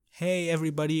Hey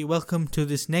everybody, welcome to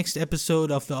this next episode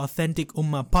of the Authentic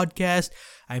Ummah podcast.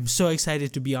 I'm so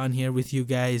excited to be on here with you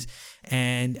guys,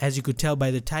 and as you could tell by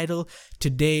the title,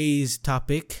 today's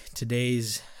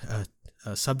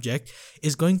subject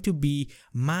is going to be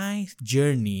my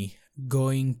journey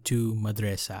going to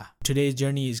Madresah. Today's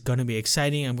journey is going to be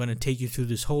exciting. I'm going to take you through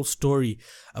this whole story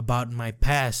about my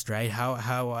past, right?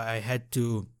 How I had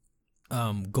to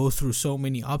go through so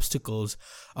many obstacles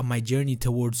on my journey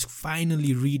towards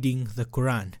finally reading the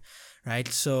Quran, right?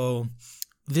 So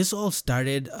this all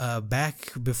started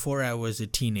back before I was a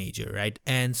teenager, right?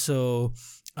 And so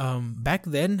back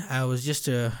then I was just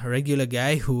a regular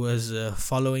guy who was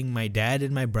following my dad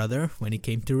and my brother when it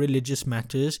came to religious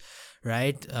matters,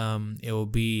 right? It will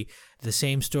be the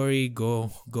same story: go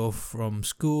from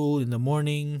school in the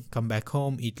morning, come back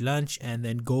home, eat lunch, and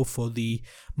then go for the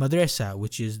Madresah,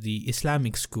 which is the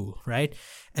Islamic school, right?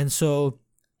 And so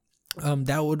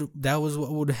that was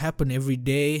what would happen every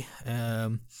day,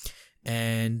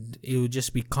 and it would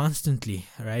just be constantly,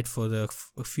 right, for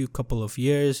a few couple of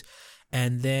years.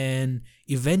 And then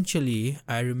eventually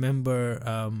I remember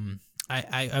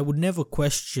I would never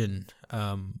question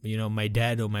my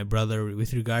dad or my brother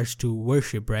with regards to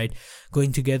worship, right?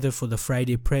 Going together for the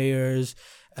Friday prayers,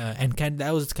 and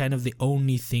that was kind of the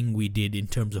only thing we did in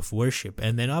terms of worship.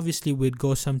 And then obviously we'd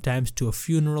go sometimes to a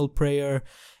funeral prayer,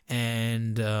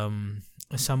 and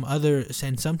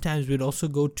sometimes we'd also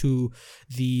go to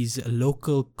these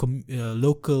local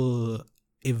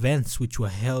events which were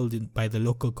held by the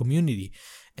local community.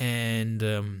 And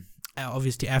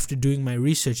obviously after doing my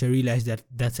research, I realized that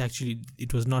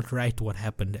it was not right what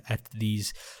happened at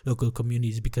these local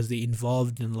communities, because they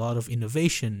involved in a lot of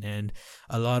innovation and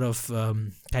a lot of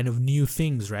kind of new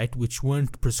things, right, which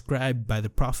weren't prescribed by the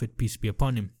Prophet, peace be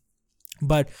upon him.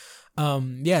 But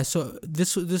so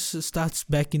this starts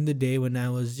back in the day when I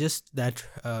was just that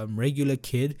regular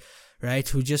kid, right,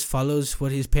 who just follows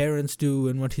what his parents do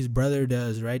and what his brother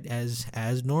does, right,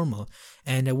 as normal.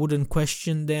 And I wouldn't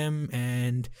question them.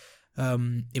 And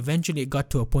eventually it got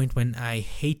to a point when I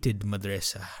hated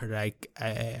Madresah. Like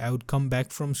I would come back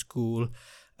from school,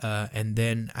 and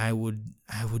then I would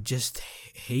just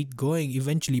hate going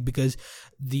eventually, because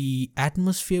the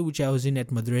atmosphere which I was in at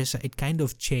Madresah, it kind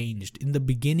of changed. In the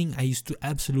beginning, I used to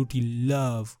absolutely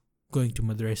love going to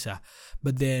Madresah,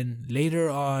 but then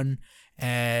later on,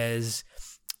 as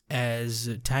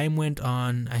time went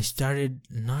on, I started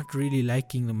not really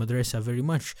liking the Madresah very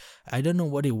much. I don't know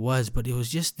what it was, but it was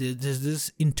just there's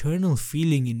this internal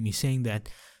feeling in me saying that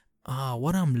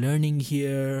what I'm learning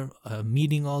here,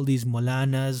 meeting all these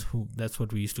Maulanas, that's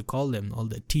what we used to call them, all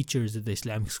the teachers at the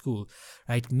Islamic school,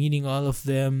 right, meeting all of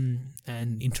them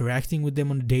and interacting with them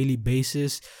on a daily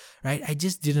basis, right, I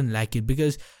just didn't like it,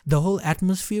 because the whole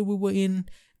atmosphere we were in,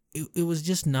 it was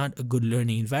just not a good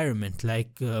learning environment.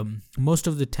 Like most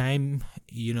of the time,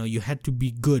 you had to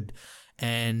be good,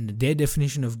 and their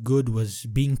definition of good was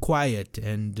being quiet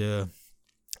and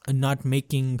not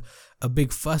making a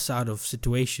big fuss out of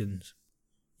situations,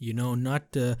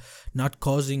 not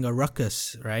causing a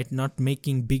ruckus, right, not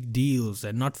making big deals,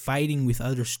 and not fighting with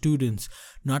other students,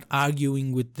 not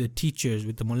arguing with the teachers,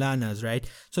 with the Maulanas, right?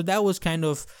 So that was kind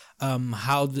of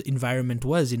how the environment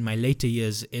was in my later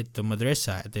years at the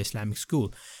Madresah, at the Islamic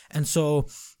school. And so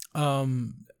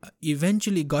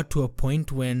eventually got to a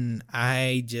point when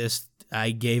I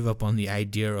gave up on the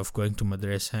idea of going to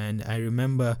Madresah. And I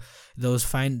remember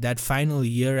that final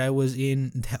year I was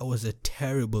in, that was a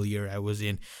terrible year I was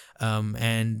in.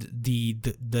 And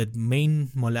the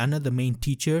main Maulana, the main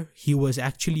teacher, he was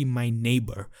actually my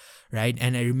neighbor, right?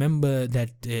 And I remember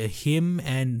that him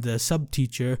and the sub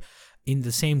teacher in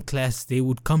the same class, they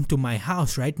would come to my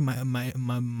house, right, my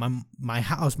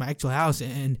house, my actual house,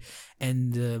 and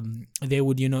they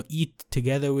would eat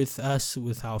together with us,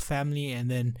 with our family,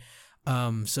 and then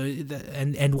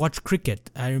and watch cricket.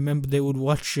 I remember they would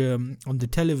watch on the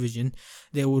television,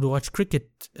 they would watch cricket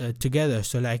together.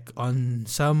 So like on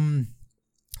some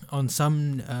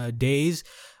days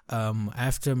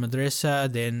after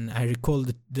Madresah, then I recall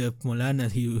the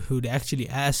Maulana, he would actually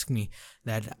ask me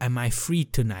that, am I free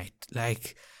tonight?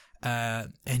 Like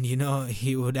and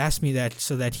he would ask me that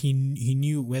so that he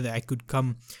knew whether I could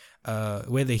come,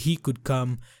 whether he could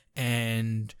come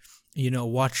and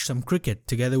watch some cricket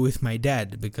together with my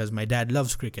dad, because my dad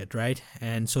loves cricket, right?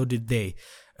 And so did they,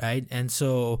 right? And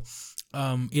so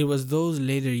it was those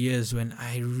later years when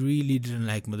I really didn't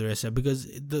like Madresah, because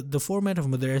the format of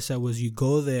Madresah was you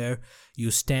go there,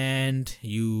 you stand,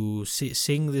 you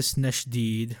sing this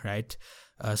nasheed, right?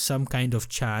 some kind of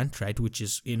chant, right, which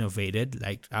is innovated,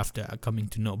 like after coming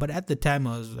to know. But at the time,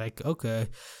 I was like, okay.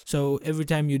 So every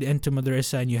time you'd enter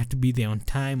madrasa and you had to be there on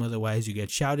time, otherwise you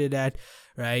get shouted at,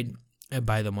 right,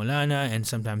 by the Molana, and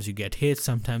sometimes you get hit,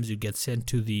 sometimes you get sent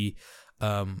to the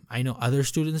I know other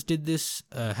students did this.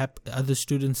 Other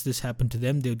students, this happened to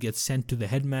them. They would get sent to the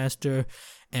headmaster,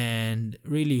 and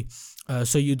really,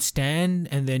 so you'd stand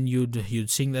and then you'd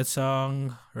sing that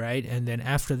song, right? And then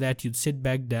after that, you'd sit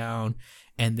back down,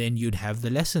 and then you'd have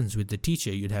the lessons with the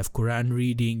teacher. You'd have Quran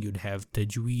reading, you'd have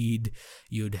tajweed,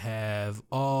 you'd have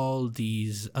all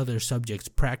these other subjects,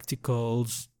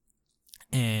 practicals,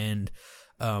 and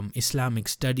Islamic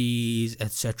studies,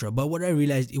 etc. But what I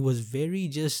realized, it was very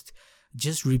just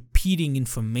repeating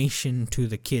information to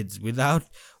the kids without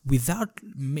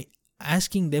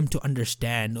asking them to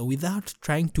understand, or without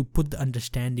trying to put the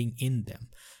understanding in them.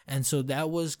 And so that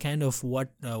was kind of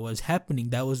what was happening.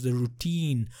 That was the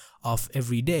routine of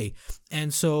every day.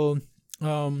 And so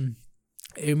I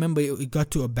remember it got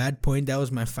to a bad point. That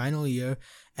was my final year,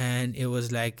 and it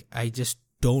was like, I just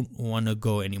don't want to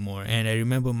go anymore. And I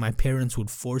remember my parents would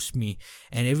force me,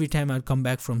 and every time I'd come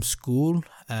back from school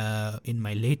in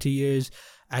my later years,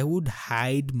 I would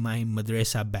hide my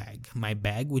madrasa bag, my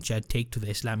bag which I'd take to the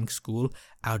Islamic school.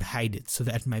 I would hide it so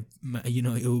that my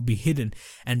it would be hidden.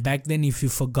 And back then, if you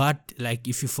forgot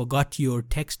your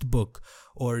textbook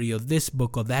or your this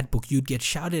book or that book, you'd get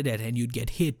shouted at and you'd get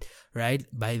hit, right,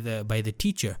 by the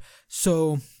teacher.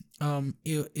 So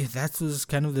that was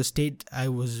kind of the state I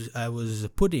was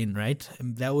put in, right?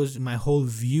 That was my whole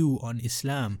view on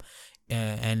Islam,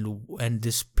 and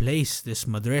this place, this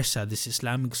madrasa, this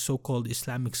so-called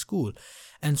Islamic school.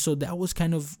 And so that was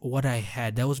kind of what I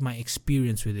had. That was my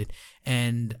experience with it.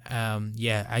 And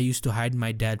I used to hide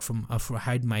my bag from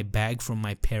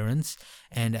my parents,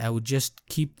 and I would just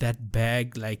keep that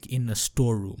bag like in a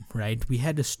storeroom, right? We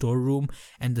had a storeroom,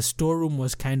 and the storeroom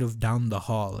was kind of down the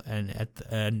hall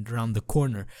and around the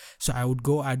corner. So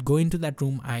I'd go into that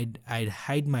room, I'd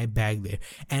hide my bag there,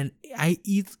 and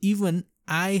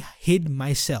I hid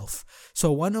myself.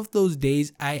 So one of those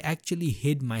days, I actually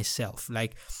hid myself.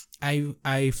 Like,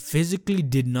 I physically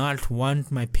did not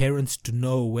want my parents to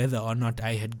know whether or not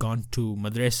I had gone to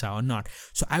madrasa or not.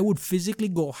 So I would physically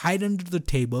go hide under the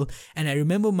table, and I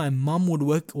remember my mom would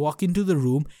walk into the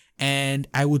room, and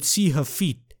I would see her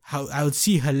feet. I would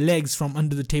see her legs from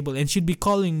under the table, and she'd be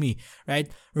calling me, right?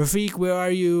 Rafiq, where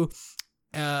are you?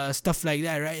 Stuff like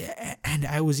that, right? And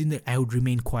I was in there. I would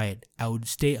remain quiet. I would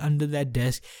stay under that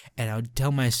desk, and I would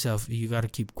tell myself, you gotta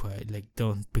keep quiet, like,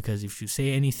 don't, because if you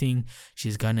say anything,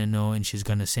 she's gonna know, and she's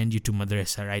gonna send you to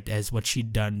madrasa, right, as what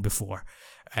she'd done before,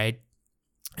 right?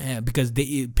 Because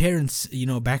the parents,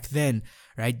 back then,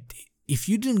 right, if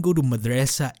you didn't go to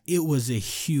madrasa, it was a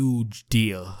huge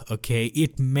deal, okay?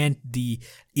 It meant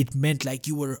like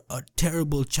you were a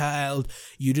terrible child.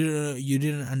 You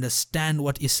didn't understand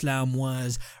what Islam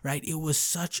was, right? It was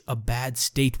such a bad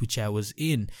state which I was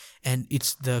in, and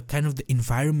it's the kind of the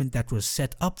environment that was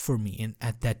set up for me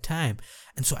at that time.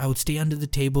 And so I would stay under the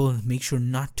table and make sure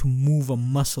not to move a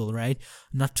muscle, right?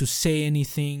 Not to say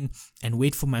anything, and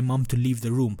wait for my mom to leave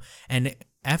the room. And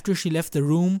after she left the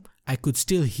room, I could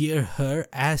still hear her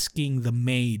asking the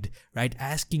maid, right,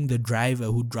 asking the driver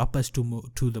who dropped us to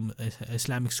the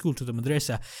Islamic school, to the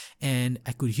madrasa, and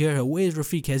I could hear her, where's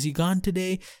Rafiq, has he gone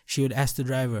today? She would ask the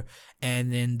driver,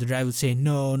 and then the driver would say,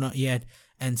 no, not yet.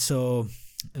 And so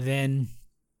then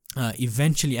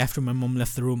eventually, after my mom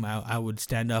left the room, I would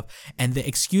stand up, and the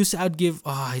excuse I would give,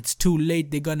 it's too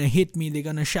late, they're gonna hit me, they're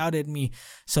gonna shout at me.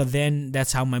 So then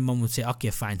that's how my mom would say, okay,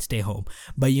 fine, stay home.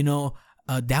 But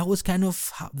that was kind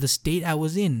of the state I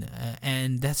was in,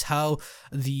 and that's how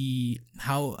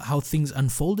things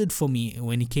unfolded for me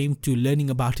when it came to learning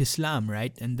about Islam,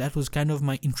 right? And that was kind of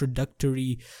my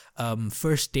introductory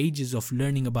first stages of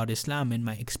learning about Islam, and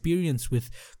my experience with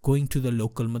going to the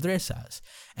local madrasas.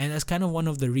 And that's kind of one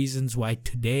of the reasons why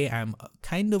today I'm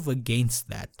kind of against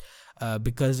that.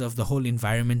 Because of the whole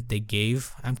environment they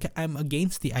gave, I'm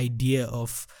against the idea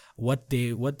of what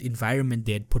environment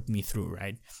they had put me through,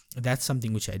 right? That's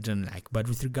something which I didn't like. But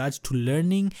with regards to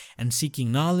learning and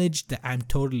seeking knowledge, I'm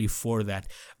totally for that.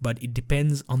 But it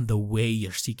depends on the way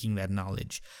you're seeking that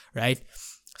knowledge, right?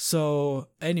 So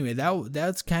anyway,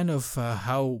 that's kind of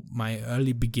how my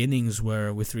early beginnings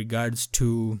were with regards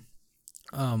to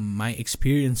my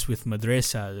experience with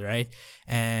madrasa, right?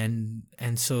 And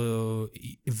so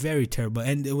very terrible.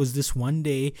 And it was this one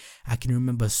day I can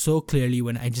remember so clearly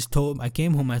when I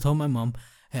came home, I told my mom,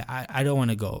 hey, I don't want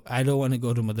to go. I don't want to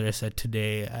go to madrasa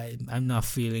today. I'm not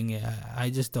feeling it. I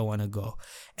just don't want to go.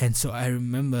 And so I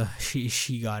remember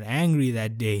she got angry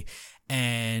that day.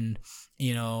 And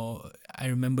I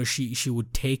remember she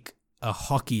would take a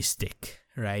hockey stick,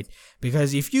 right?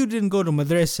 Because if you didn't go to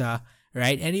madrasa,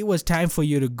 right, and it was time for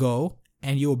you to go,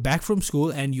 and you were back from school,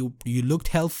 and you looked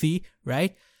healthy,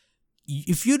 right?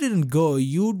 If you didn't go,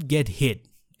 you'd get hit,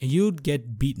 you'd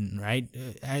get beaten, right?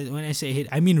 When I say hit,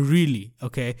 I mean really,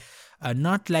 okay?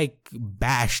 Not like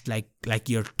bashed, like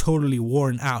you're totally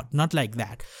worn out, not like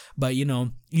that, but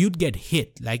you'd get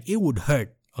hit, like it would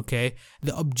hurt, okay?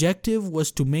 The objective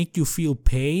was to make you feel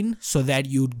pain so that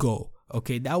you'd go.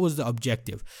 Okay, that was the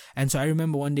objective. And so I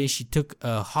remember one day she took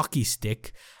a hockey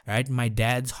stick, right? My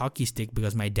dad's hockey stick,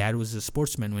 because my dad was a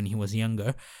sportsman when he was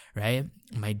younger, right?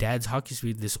 My dad's hockey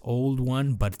stick, this old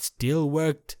one, but it still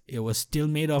worked. It was still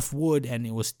made of wood, and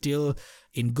it was still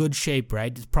in good shape,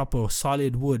 right? It's proper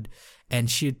solid wood. And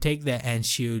she'd take that and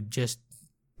she would just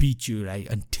beat you, right,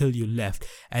 until you left.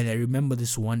 And I remember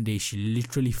this one day she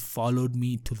literally followed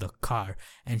me to the car,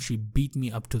 and she beat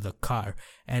me up to the car.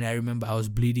 And I remember I was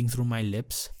bleeding through my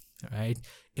lips, right?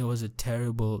 It was a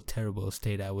terrible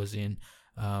state I was in.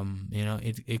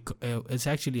 It's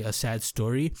actually a sad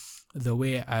story, the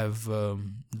way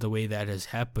that has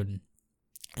happened.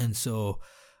 And so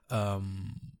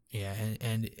and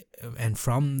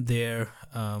from there,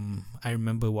 I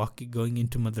remember going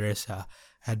into madrasa,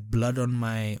 had blood on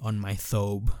my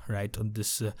thobe, right, on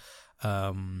this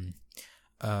on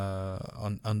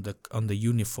the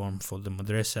uniform for the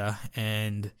madrasa.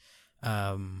 And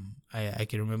I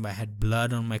can remember I had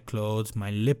blood on my clothes. My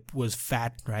lip was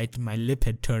fat, right? My lip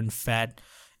had turned fat.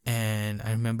 And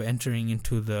I remember entering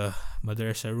into the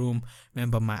madrasa room.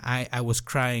 Remember I was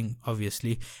crying,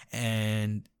 obviously.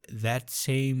 And that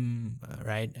same,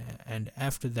 right? And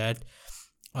after that,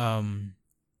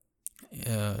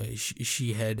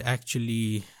 she had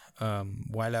actually,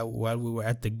 while we were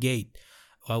at the gate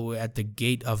of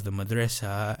the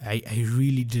madrasa, I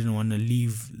really didn't want to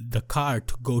leave the car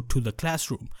to go to the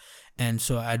classroom. And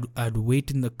so I'd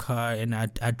wait in the car, and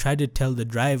I'd try to tell the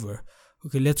driver,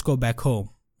 okay, let's go back home,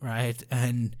 right?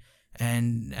 And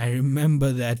I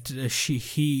remember that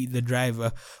the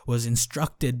driver was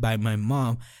instructed by my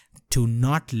mom to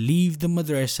not leave the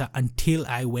madrasa until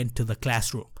I went to the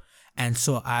classroom. And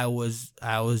so I was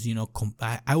I was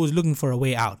looking for a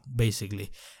way out,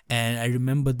 basically. And I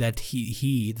remember that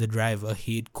the driver,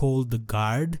 he had called the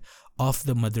guard of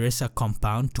the madrasa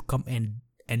compound to come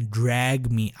and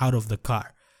drag me out of the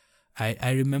car.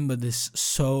 I remember this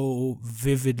so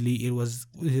vividly. It was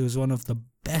one of the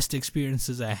best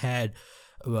experiences I had.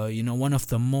 One of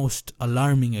the most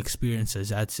alarming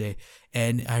experiences, I'd say.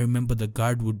 And I remember the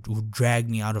guard would drag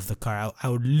me out of the car. I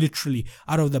would literally,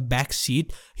 out of the back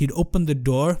seat, he'd open the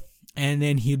door, and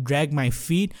then he'd drag my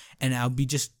feet, and I'll be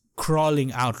just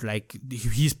crawling out, like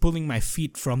he's pulling my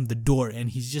feet from the door, and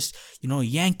he's just,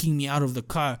 yanking me out of the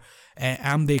car. And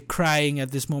I'm there crying at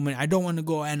this moment. I don't want to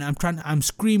go, and I'm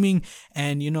screaming.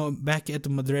 And, back at the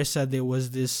madrasa, there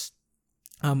was this,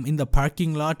 in the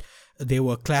parking lot, there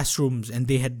were classrooms, and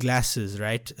they had glasses,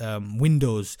 right?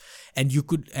 Windows, and you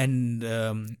could, and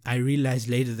I realized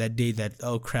later that day that,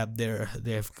 oh crap, they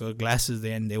have glasses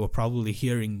there, and they were probably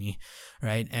hearing me,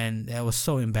 right? And that was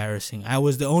so embarrassing. I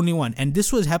was the only one, and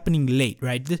this was happening late,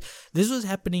 right? This was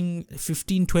happening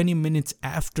 15-20 minutes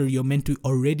after you're meant to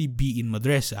already be in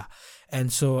madrasa.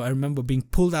 And so I remember being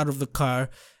pulled out of the car,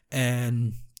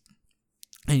 and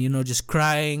just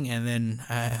crying. And then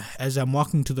as I'm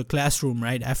walking to the classroom,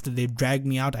 right after they dragged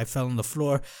me out, I fell on the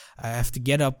floor. I have to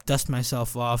get up, dust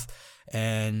myself off,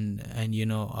 and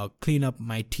clean up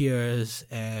my tears.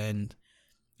 And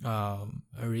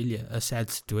really a sad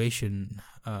situation,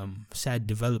 sad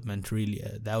development, really.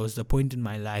 That was the point in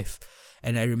my life.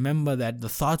 And I remember that the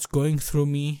thoughts going through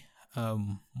me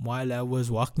while I was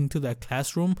walking to that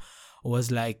classroom was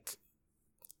like,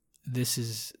 this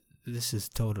is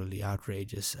totally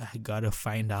outrageous. I gotta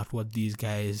find out what these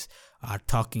guys are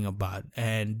talking about.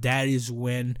 And that is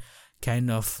when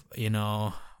kind of,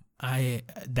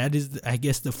 that is, I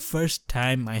guess, the first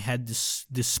time I had this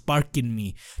spark in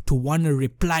me to want to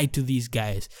reply to these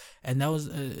guys. And that was,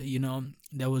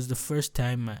 that was the first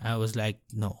time I was like,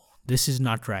 no, this is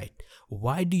not right.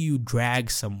 Why do you drag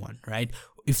someone, right?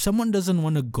 If someone doesn't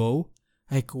want to go,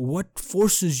 like,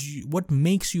 what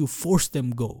makes you force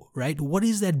them go, right? What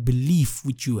is that belief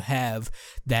which you have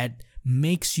that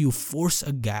makes you force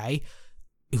a guy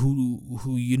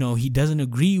who he doesn't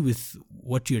agree with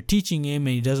what you're teaching him,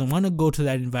 and he doesn't want to go to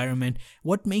that environment?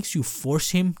 What makes you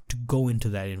force him to go into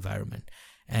that environment?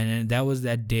 And that was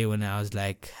that day when I was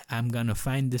like, I'm gonna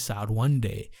find this out one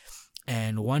day,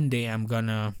 and one day I'm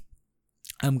gonna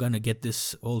get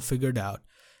this all figured out.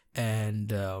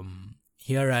 And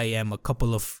here I am a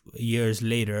couple of years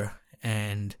later,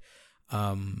 and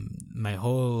my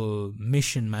whole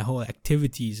mission, my whole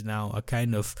activities now are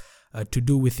kind of to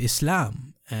do with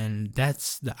Islam, and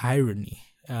that's the irony,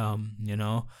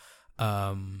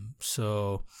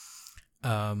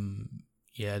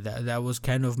 yeah, that was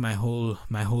kind of my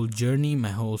whole journey,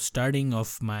 my whole starting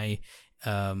of my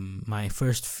my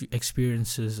first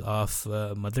experiences of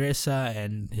Madresah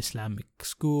and Islamic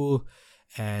school,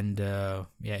 and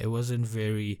yeah, it wasn't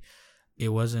very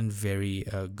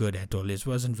good at all. It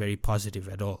wasn't very positive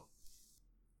at all.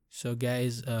 So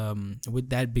guys, with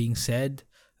that being said,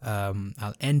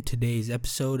 I'll end today's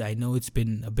episode. I know it's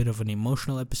been a bit of an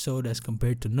emotional episode as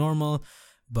compared to normal,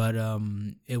 but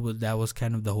that was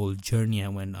kind of the whole journey I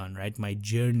went on, right? My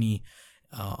journey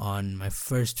on my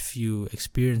first few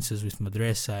experiences with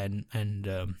Madresah and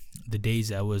the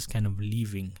days I was kind of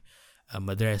leaving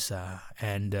Madresah.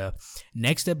 And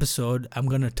next episode, I'm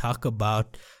gonna talk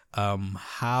about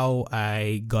how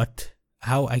I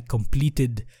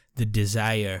completed the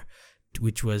desire,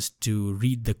 which was to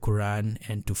read the Quran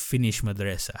and to finish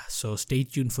Madresah. So stay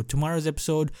tuned for tomorrow's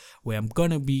episode, where I'm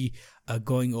gonna be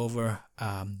going over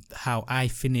how I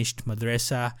finished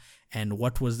Madresah and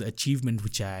what was the achievement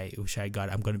which I got.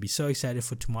 I'm gonna be so excited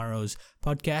for tomorrow's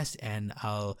podcast, and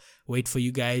I'll wait for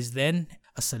you guys then.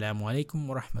 Assalamu alaikum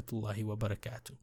wa rahmatullahi wa barakatuh.